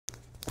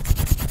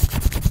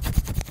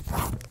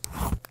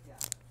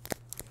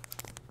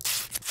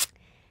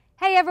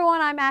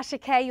everyone, I'm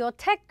Asha K, your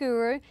tech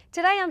guru.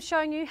 Today I'm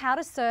showing you how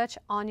to search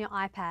on your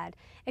iPad.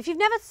 If you've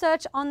never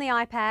searched on the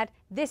iPad,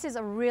 this is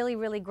a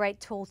really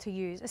great tool to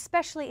use,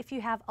 especially if you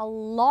have a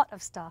lot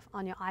of stuff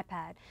on your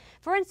iPad.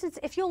 For instance,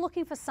 if you're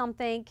looking for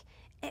something,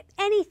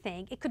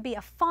 anything, it could be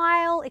a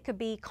file, it could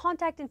be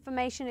contact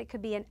information, it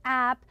could be an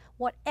app,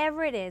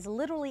 whatever it is,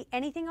 literally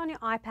anything on your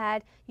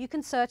iPad, you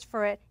can search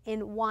for it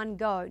in one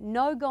go.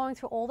 No going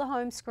through all the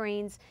home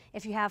screens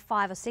if you have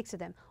 5 or 6 of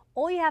them.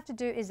 All you have to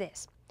do is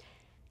this.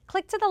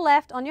 Click to the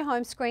left on your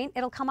home screen,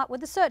 it'll come up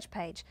with a search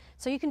page.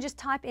 So you can just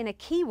type in a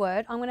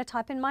keyword. I'm going to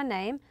type in my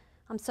name.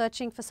 I'm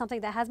searching for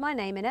something that has my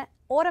name in it.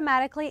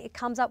 Automatically, it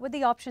comes up with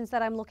the options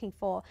that I'm looking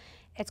for.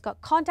 It's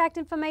got contact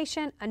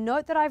information, a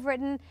note that I've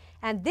written,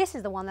 and this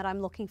is the one that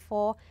I'm looking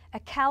for, a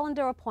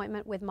calendar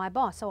appointment with my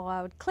boss. So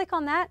I would click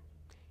on that,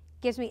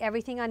 gives me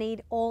everything I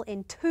need all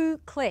in 2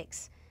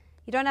 clicks.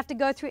 You don't have to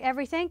go through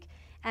everything.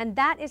 And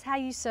that is how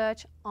you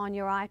search on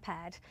your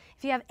iPad.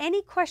 If you have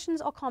any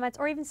questions or comments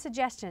or even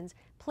suggestions,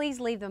 please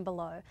leave them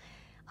below.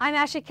 I'm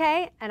Asha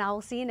K, and I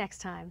will see you next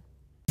time.